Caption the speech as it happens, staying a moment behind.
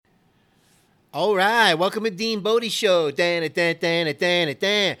All right, welcome to Dean Bodie Show. Dean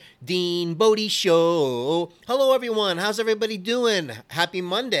Bodie Show. Hello, everyone. How's everybody doing? Happy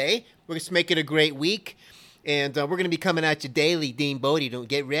Monday. We're just making it a great week. And we're going to be coming at you daily, Dean Bodie. Don't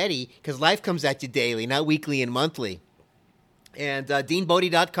get ready, because life comes at you daily, not weekly and monthly. And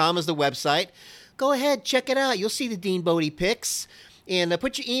DeanBodie.com is the website. Go ahead, check it out. You'll see the Dean Bodie pics. And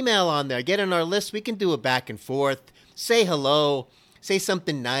put your email on there. Get on our list. We can do a back and forth. Say hello. Say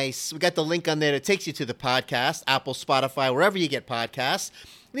something nice. We got the link on there that takes you to the podcast, Apple, Spotify, wherever you get podcasts.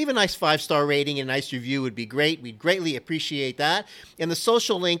 Leave a nice 5-star rating and a nice review would be great. We'd greatly appreciate that. And the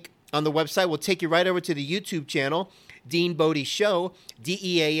social link on the website will take you right over to the YouTube channel, Dean Bodie Show,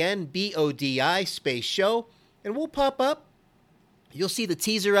 DeanBodi space show, and we'll pop up. You'll see the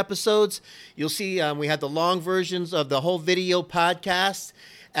teaser episodes. You'll see we have the long versions of the whole video podcast,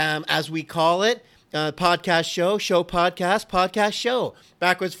 as we call it. Podcast show, podcast show.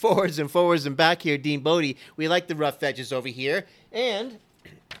 Backwards, forwards, and back here, Dean Bodie. We like the rough edges over here. And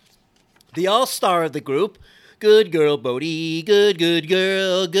the all-star of the group, good girl Bodie, good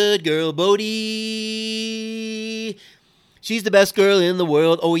girl Bodie. She's the best girl in the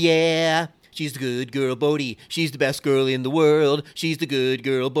world, oh yeah. She's the good girl Bodie. She's the best girl in the world. She's the good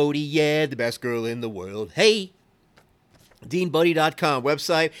girl Bodie, yeah, the best girl in the world. Hey! DeanBodie.com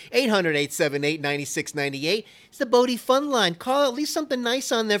website, 800-878-9698. It's the Bodie Fun Line. Call it, leave something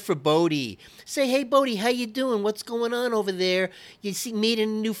nice on there for Bodie. Say, hey, Bodie, how you doing? What's going on over there? You see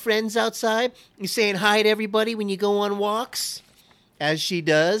meeting new friends outside? You saying hi to everybody when you go on walks? As she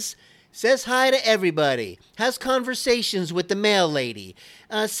does. Says hi to everybody. Has conversations with the mail lady.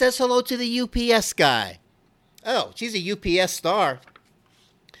 Says hello to the UPS guy. Oh, she's a UPS star.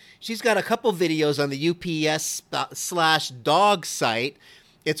 She's got a couple videos on the UPS/dog site.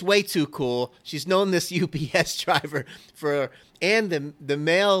 It's way too cool. She's known this UPS driver and the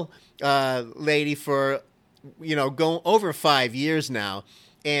mail lady for, going over 5 years now.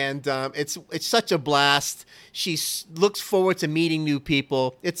 And it's such a blast. She looks forward to meeting new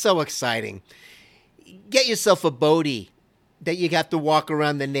people. It's so exciting. Get yourself a Bodie that you have to walk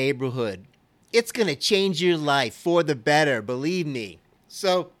around the neighborhood. It's going to change your life for the better, believe me.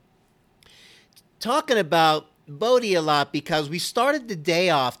 So, talking about Bodie a lot because we started the day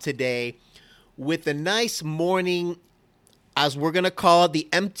off today with a nice morning, as we're going to call it, the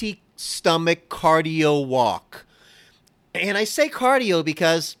empty stomach cardio walk. And I say cardio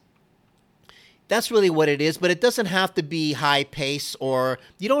because that's really what it is, but it doesn't have to be high pace, or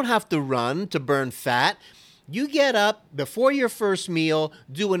you don't have to run to burn fat. You get up before your first meal,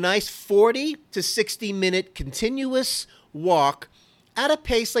 do a nice 40 to 60 minute continuous walk at a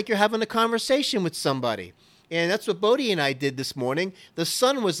pace like you're having a conversation with somebody. And that's what Bodie and I did this morning. The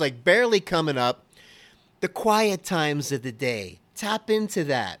sun was like barely coming up. The quiet times of the day. Tap into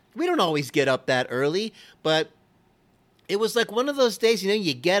that. We don't always get up that early, but it was like one of those days,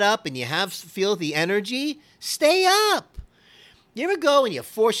 you get up and you feel the energy. Stay up. You ever go and you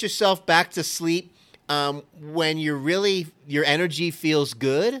force yourself back to sleep when your energy feels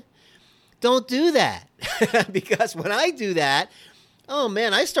good? Don't do that. Because when I do that, oh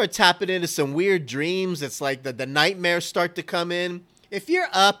man, I start tapping into some weird dreams. It's like the nightmares start to come in. If you're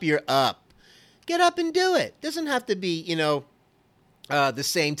up, you're up. Get up and do it. Doesn't have to be, the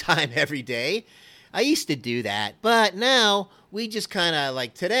same time every day. I used to do that, but now we just kind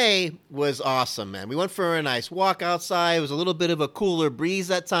of today was awesome, man. We went for a nice walk outside. It was a little bit of a cooler breeze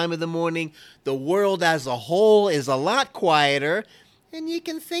that time of the morning. The world as a whole is a lot quieter, and you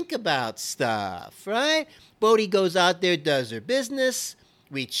can think about stuff, right? Bodie goes out there, does her business.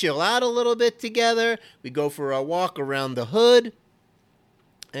 We chill out a little bit together. We go for a walk around the hood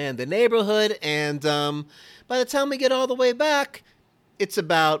and the neighborhood. And by the time we get all the way back, it's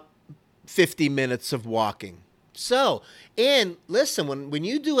about 50 minutes of walking. So, and listen, when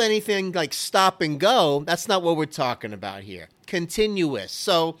you do anything like stop and go, that's not what we're talking about here. Continuous.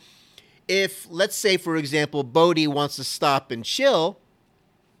 So if, let's say, for example, Bodie wants to stop and chill,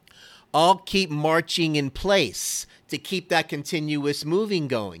 I'll keep marching in place to keep that continuous moving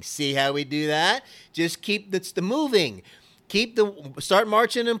going. See how we do that? Just keep the moving. Start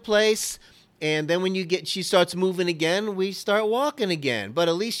marching in place, and then when she starts moving again, we start walking again. But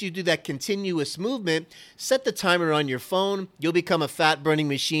at least you do that continuous movement. Set the timer on your phone. You'll become a fat-burning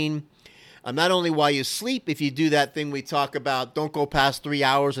machine. Not only while you sleep, if you do that thing we talk about, don't go past 3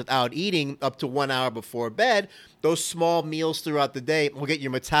 hours without eating, up to 1 hour before bed. Those small meals throughout the day will get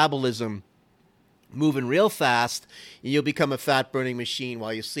your metabolism moving real fast, and you'll become a fat-burning machine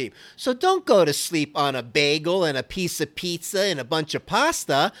while you sleep. So don't go to sleep on a bagel and a piece of pizza and a bunch of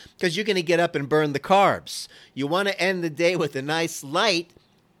pasta, because you're going to get up and burn the carbs. You want to end the day with a nice light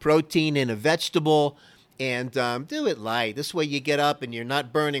protein in a vegetable, and do it light. This way you get up and you're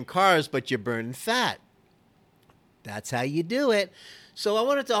not burning carbs, but you're burning fat. That's how you do it. So I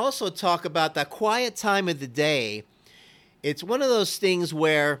wanted to also talk about that quiet time of the day. It's one of those things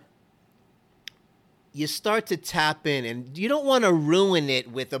where you start to tap in, and you don't want to ruin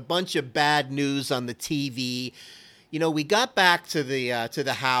it with a bunch of bad news on the TV. You know, we got back to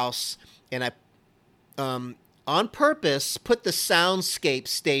the house, and I on purpose put the Soundscape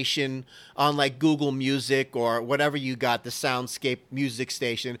station on like Google Music or whatever you got, the Soundscape music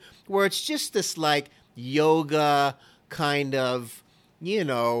station, where it's just this like yoga kind of, you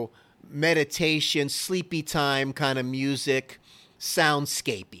know, meditation, sleepy time kind of music,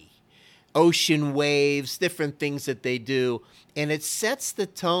 soundscapey, ocean waves, different things that they do, and it sets the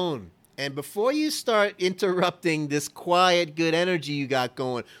tone. And before you start interrupting this quiet, good energy you got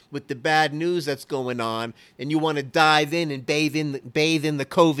going with the bad news that's going on, and you want to dive in and bathe in the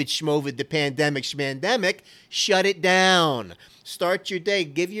COVID, schmovid, the pandemic, schmandemic, shut it down. Start your day.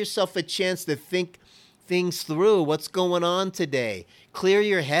 Give yourself a chance to think things through. What's going on today? Clear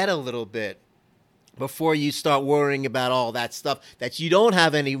your head a little bit before you start worrying about all that stuff that you don't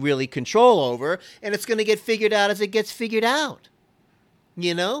have any really control over, and it's going to get figured out as it gets figured out.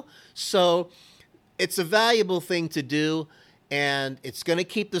 You know? So it's a valuable thing to do, and it's going to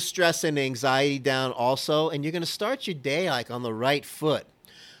keep the stress and anxiety down also, and you're going to start your day like on the right foot.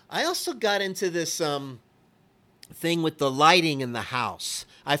 I also got into this thing with the lighting in the house.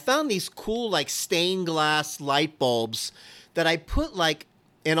 I found these cool like stained glass light bulbs that I put like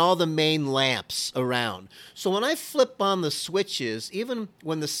in all the main lamps around. So when I flip on the switches, even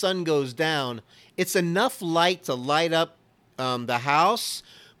when the sun goes down, it's enough light to light up the house,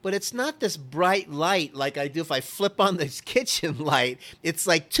 but it's not this bright light like I do if I flip on this kitchen light. It's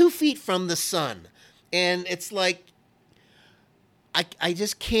like 2 feet from the sun. And it's like, I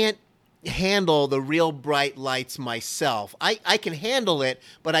just can't handle the real bright lights myself. I can handle it,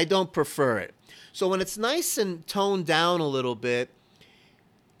 but I don't prefer it. So when it's nice and toned down a little bit,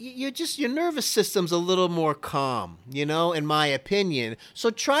 your nervous system's a little more calm, you know, in my opinion. So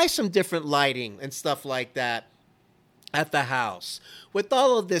try some different lighting and stuff like that at the house. With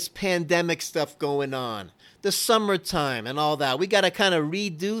all of this pandemic stuff going on, the summertime and all that, we got to kind of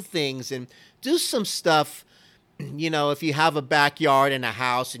redo things and do some stuff. You know, if you have a backyard and a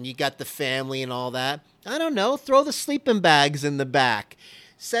house and you got the family and all that, I don't know, throw the sleeping bags in the back.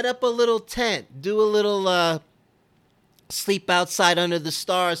 Set up a little tent. Do a little sleep outside under the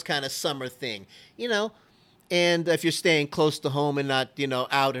stars kind of summer thing, you know. And if you're staying close to home and not, you know,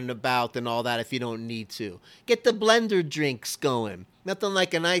 out and about and all that, if you don't need to. Get the blender drinks going. Nothing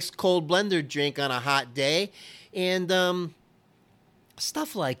like a nice cold blender drink on a hot day. And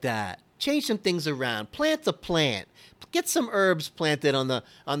stuff like that. Change some things around. Plant a plant. Get some herbs planted on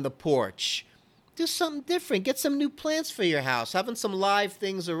the porch. Do something different. Get some new plants for your house. Having some live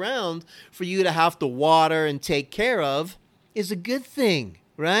things around for you to have to water and take care of is a good thing,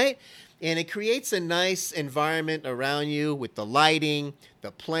 right? And it creates a nice environment around you with the lighting,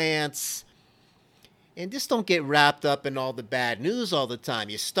 the plants. And just don't get wrapped up in all the bad news all the time.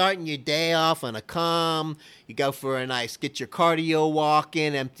 You're starting your day off on a calm. You go for a nice, get your cardio walk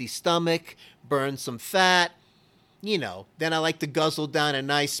in, empty stomach, burn some fat. You know, then I like to guzzle down a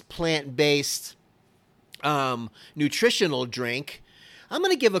nice plant-based nutritional drink. I'm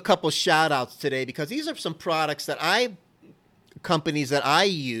going to give a couple shout outs today because these are some products companies that I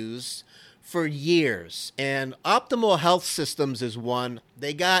use for years. And Optimal Health Systems is one.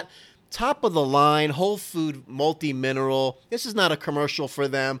 They got top of the line, whole food multi-mineral. This is not a commercial for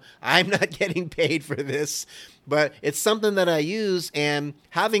them. I'm not getting paid for this, but it's something that I use, and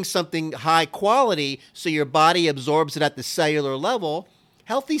having something high quality so your body absorbs it at the cellular level.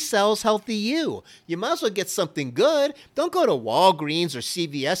 Healthy cells, healthy you. You might as well get something good. Don't go to Walgreens or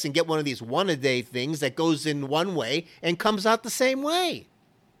CVS and get one of these one-a-day things that goes in one way and comes out the same way.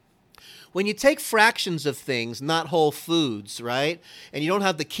 When you take fractions of things, not whole foods, right, and you don't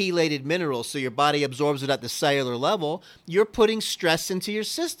have the chelated minerals so your body absorbs it at the cellular level, you're putting stress into your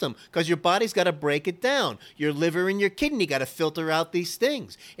system because your body's got to break it down. Your liver and your kidney got to filter out these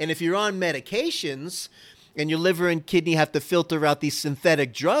things. And if you're on medications and your liver and kidney have to filter out these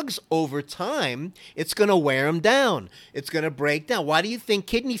synthetic drugs over time, it's going to wear them down. It's going to break down. Why do you think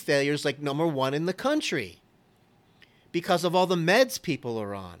kidney failure is like number one in the country? Because of all the meds people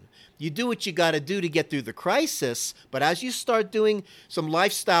are on. You do what you got to do to get through the crisis, but as you start doing some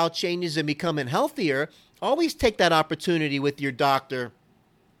lifestyle changes and becoming healthier, always take that opportunity with your doctor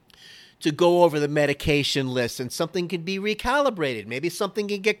to go over the medication list, and something can be recalibrated. Maybe something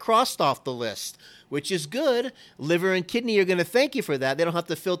can get crossed off the list, which is good. Liver and kidney are going to thank you for that. They don't have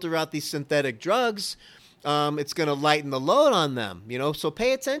to filter out these synthetic drugs. It's going to lighten the load on them, So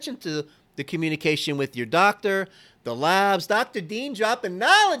pay attention to the communication with your doctor, the labs. Dr. Dean dropping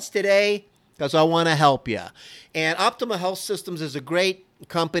knowledge today because I want to help you. And Optimal Health Systems is a great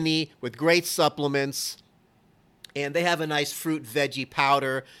company with great supplements. And they have a nice fruit veggie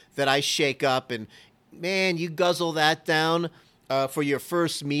powder that I shake up. And, man, you guzzle that down for your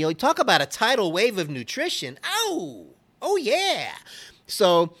first meal. You talk about a tidal wave of nutrition. Oh, yeah.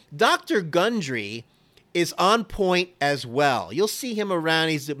 So Dr. Gundry is on point as well. You'll see him around.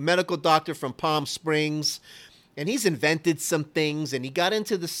 He's a medical doctor from Palm Springs. And he's invented some things. And he got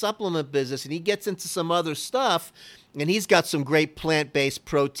into the supplement business. And he gets into some other stuff. And he's got some great plant-based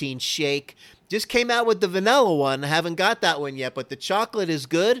protein shake. Just came out with the vanilla one. I haven't got that one yet, but the chocolate is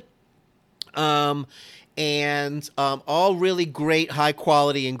good. All really great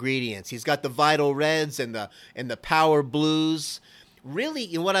high-quality ingredients. He's got the Vital Reds and the Power Blues.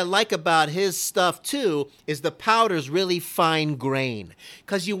 Really, what I like about his stuff, too, is the powder's really fine grain.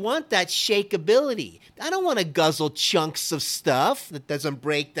 Because you want that shakeability. I don't want to guzzle chunks of stuff that doesn't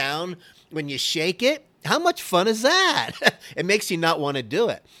break down when you shake it. How much fun is that? It makes you not want to do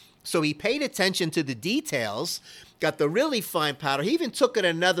it. So he paid attention to the details, got the really fine powder. He even took it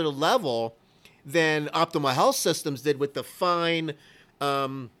another level than Optimal Health Systems did with the fine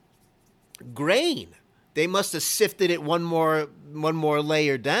grain. They must have sifted it one more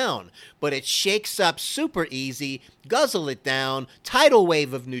layer down. But it shakes up super easy. Guzzle it down. Tidal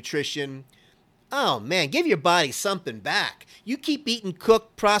wave of nutrition. Oh, man, give your body something back. You keep eating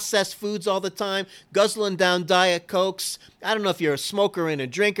cooked, processed foods all the time, guzzling down Diet Cokes. I don't know if you're a smoker and a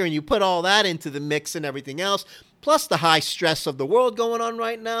drinker and you put all that into the mix and everything else, plus the high stress of the world going on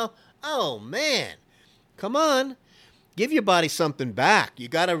right now. Oh, man. Come on. Give your body something back. You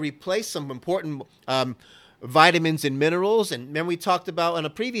got to replace some important vitamins and minerals. And remember we talked about on a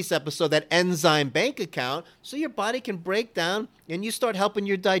previous episode that enzyme bank account so your body can break down and you start helping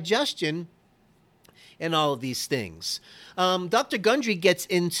your digestion and all of these things. Dr. Gundry gets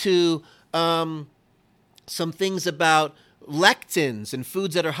into some things about lectins and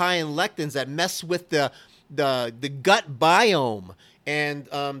foods that are high in lectins that mess with the gut biome and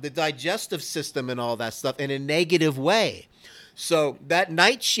the digestive system and all that stuff in a negative way. So that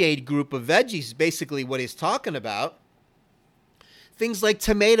nightshade group of veggies, basically what he's talking about, things like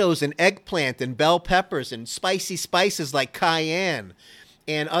tomatoes and eggplant and bell peppers and spicy spices like cayenne,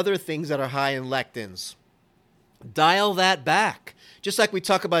 and other things that are high in lectins. Dial that back. Just like we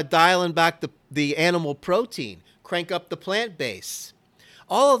talk about dialing back the animal protein, crank up the plant base.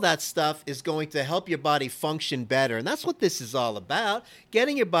 All of that stuff is going to help your body function better. And that's what this is all about,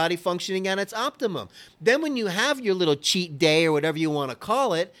 getting your body functioning at its optimum. Then when you have your little cheat day or whatever you want to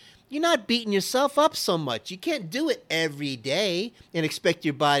call it, you're not beating yourself up so much. You can't do it every day and expect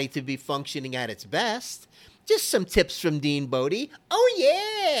your body to be functioning at its best. Just some tips from Dean Bodie. Oh,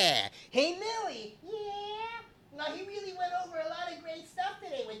 yeah. Hey, Millie. Yeah. Now, he really went over a lot of great stuff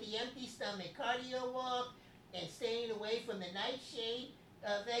today with the empty stomach cardio walk and staying away from the nightshade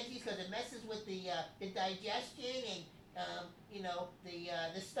veggies because it messes with the digestion and,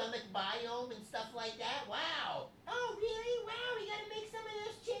 the stomach biome and stuff like that. Wow. Oh, really? Wow, we got to make some of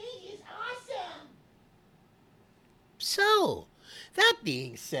those changes. Awesome. So, that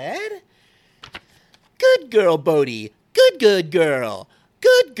being said, good girl, Bodie. Good girl.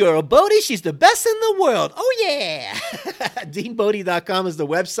 Good girl, Bodie. She's the best in the world. Oh, yeah. DeanBodie.com is the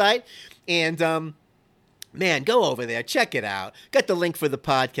website. And, man, go over there. Check it out. Got the link for the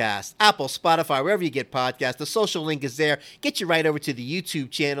podcast. Apple, Spotify, wherever you get podcasts. The social link is there. Get you right over to the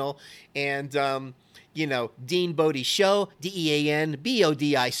YouTube channel. And, Dean Bodie Show,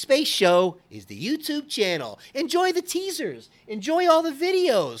 DEANBODI Space Show is the YouTube channel. Enjoy the teasers. Enjoy all the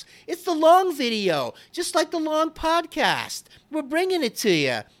videos. It's the long video, just like the long podcast. We're bringing it to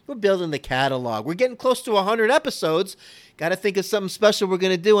you. We're building the catalog. We're getting close to 100 episodes. Got to think of something special we're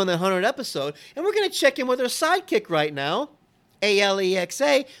going to do on the 100th episode. And we're going to check in with our sidekick right now,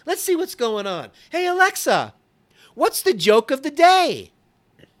 Alexa. Let's see what's going on. Hey, Alexa, what's the joke of the day?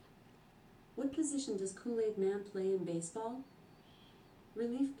 What position does Kool-Aid Man play in baseball?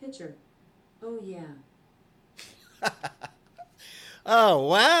 Relief pitcher. Oh, yeah. Oh,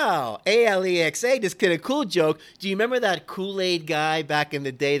 wow. Alexa just did a cool joke. Do you remember that Kool-Aid guy back in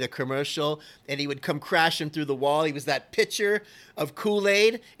the day, the commercial? And he would come crashing through the wall. He was that pitcher of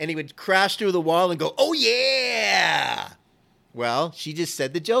Kool-Aid, and he would crash through the wall and go, oh, yeah. Well, she just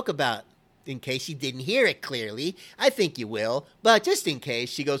said the joke about in case you didn't hear it clearly. I think you will, but just in case,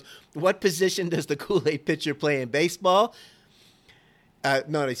 she goes, what position does the Kool-Aid pitcher play in baseball?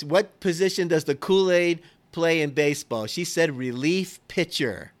 What position does the Kool-Aid play in baseball? She said relief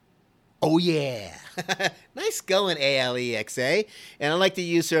pitcher. Oh, yeah. Nice going, Alexa. And I like to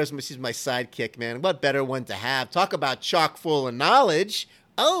use her as she's my sidekick, man. What better one to have? Talk about chock full of knowledge.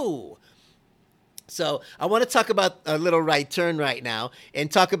 Oh. So I want to talk about a little right turn right now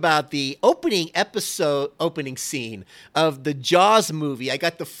and talk about the opening scene of the Jaws movie. I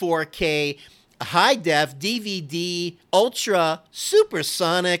got the 4K high def DVD, ultra,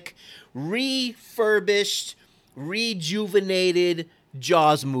 supersonic, refurbished, rejuvenated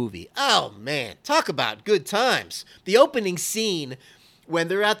Jaws movie. Oh, man. Talk about good times. The opening scene when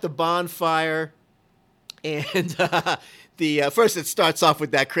they're at the bonfire and first it starts off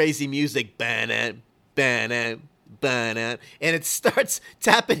with that crazy music. And it starts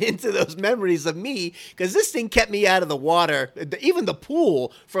tapping into those memories of me because this thing kept me out of the water, even the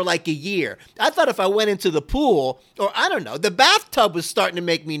pool, for like a year. I thought if I went into the pool, or I don't know, the bathtub was starting to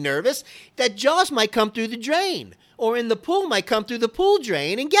make me nervous, that Jaws might come through the drain. Or in the pool might come through the pool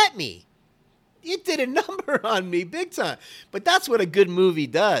drain and get me. It did a number on me big time. But that's what a good movie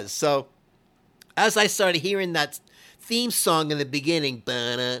does. So as I started hearing that theme song in the beginning,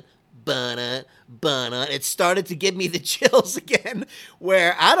 it started to give me the chills again,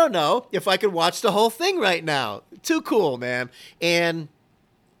 where I don't know if I could watch the whole thing right now. Too cool, man. And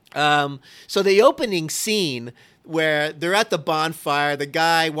so the opening scene where they're at the bonfire, the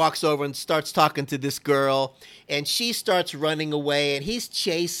guy walks over and starts talking to this girl, and she starts running away, and he's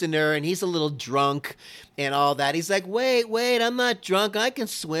chasing her, and he's a little drunk and all that. He's like, wait, I'm not drunk, I can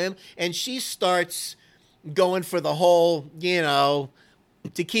swim. And she starts going for the whole, to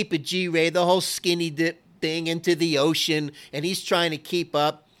keep it G-rated, the whole skinny dip thing into the ocean, and he's trying to keep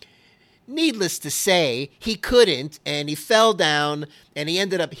up. Needless to say, he couldn't, and he fell down, and he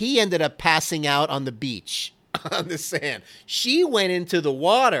ended up passing out on the beach. On the sand. She went into the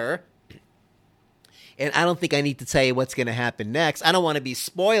water, and I don't think I need to tell you what's going to happen next. I don't want to be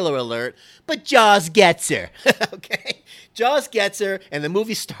spoiler alert, but Jaws gets her. Okay? Jaws gets her, and the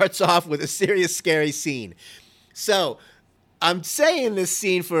movie starts off with a serious, scary scene. So, I'm saying this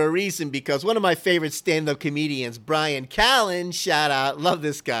scene for a reason because one of my favorite stand-up comedians, Bryan Callen, shout out, love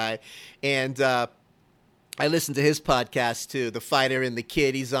this guy, and I listen to his podcast too, The Fighter and the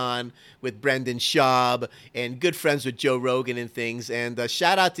Kid. He's on with Brendan Schaub and good friends with Joe Rogan and things. And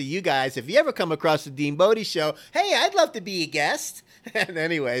shout out to you guys. If you ever come across the Dean Bodie Show, hey, I'd love to be a guest. And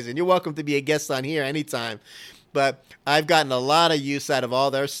anyways, and you're welcome to be a guest on here anytime. But I've gotten a lot of use out of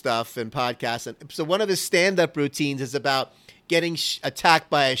all their stuff and podcasts. And so one of his stand-up routines is about getting attacked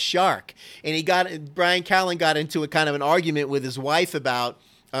by a shark. And Bryan Callen got into a kind of an argument with his wife about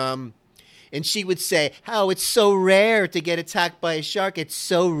and she would say, oh, it's so rare to get attacked by a shark. It's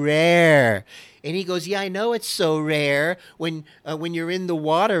so rare. And he goes, yeah, I know it's so rare. When you're in the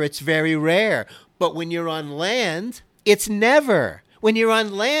water, it's very rare. But when you're on land, it's never. When you're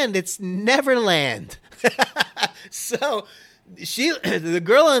on land, it's Neverland. So the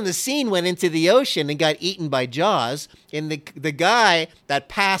girl on the scene went into the ocean and got eaten by Jaws. And the guy that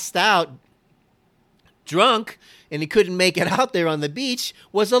passed out drunk and he couldn't make it out there on the beach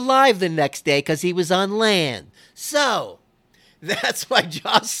was alive the next day because he was on land. So that's my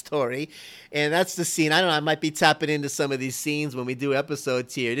Jaws story. And that's the scene. I don't know, I might be tapping into some of these scenes when we do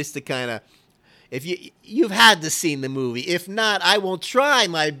episodes here, just to kind of, if you've had to seen the movie. If not, I will try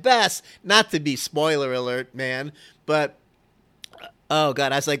my best not to be spoiler alert, man. But oh,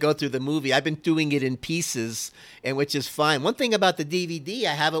 God, as I go through the movie, I've been doing it in pieces, and which is fine. One thing about the DVD,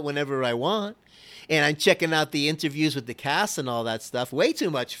 I have it whenever I want. And I'm checking out the interviews with the cast and all that stuff. Way too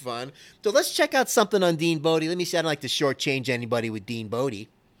much fun. So let's check out something on Dean Bodie. Let me see. I don't like to shortchange anybody with Dean Bodie.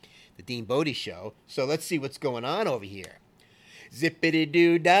 The Dean Bodie Show. So let's see what's going on over here.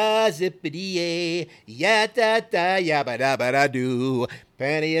 Zippity-doo-dah, zippity-yay, ya-da-da, yabba-dabba-da-doo.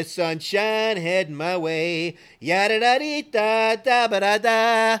 Plenty of sunshine heading my way, ya-da-da-dee-da,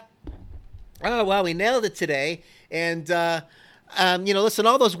 da-ba-da-da. Oh, wow, we nailed it today. And, listen,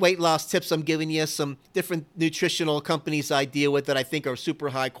 all those weight loss tips I'm giving you, some different nutritional companies I deal with that I think are super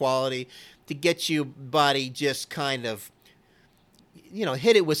high quality to get your body just kind of,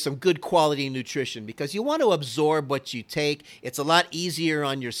 hit it with some good quality nutrition because you want to absorb what you take. It's a lot easier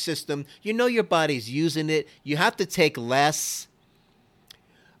on your system. Your body's using it. You have to take less.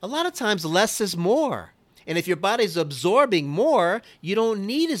 A lot of times less is more. And if your body's absorbing more, you don't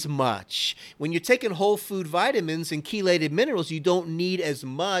need as much. When you're taking whole food vitamins and chelated minerals, you don't need as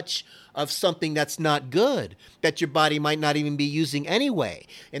much of something that's not good, that your body might not even be using anyway,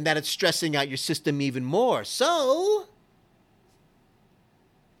 and that it's stressing out your system even more. So,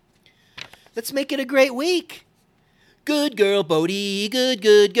 let's make it a great week. Good girl, Bodhi. Good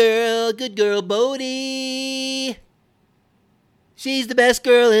girl. Good girl, Bodhi. She's the best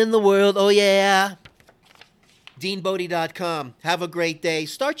girl in the world. Oh, yeah. DeanBodhi.com. Have a great day.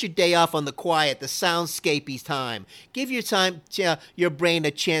 Start your day off on the quiet, the soundscapey time. Give your brain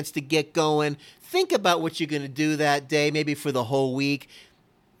a chance to get going. Think about what you're going to do that day, maybe for the whole week.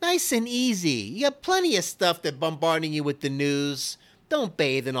 Nice and easy. You got plenty of stuff that's bombarding you with the news. Don't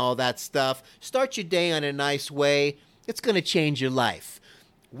bathe in all that stuff. Start your day on a nice way. It's going to change your life.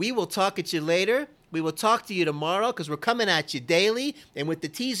 We will talk at you later. We will talk to you tomorrow because we're coming at you daily. And with the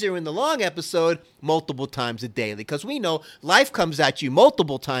teaser in the long episode, multiple times a daily. Because we know life comes at you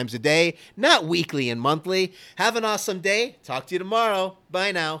multiple times a day, not weekly and monthly. Have an awesome day. Talk to you tomorrow.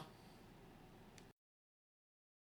 Bye now.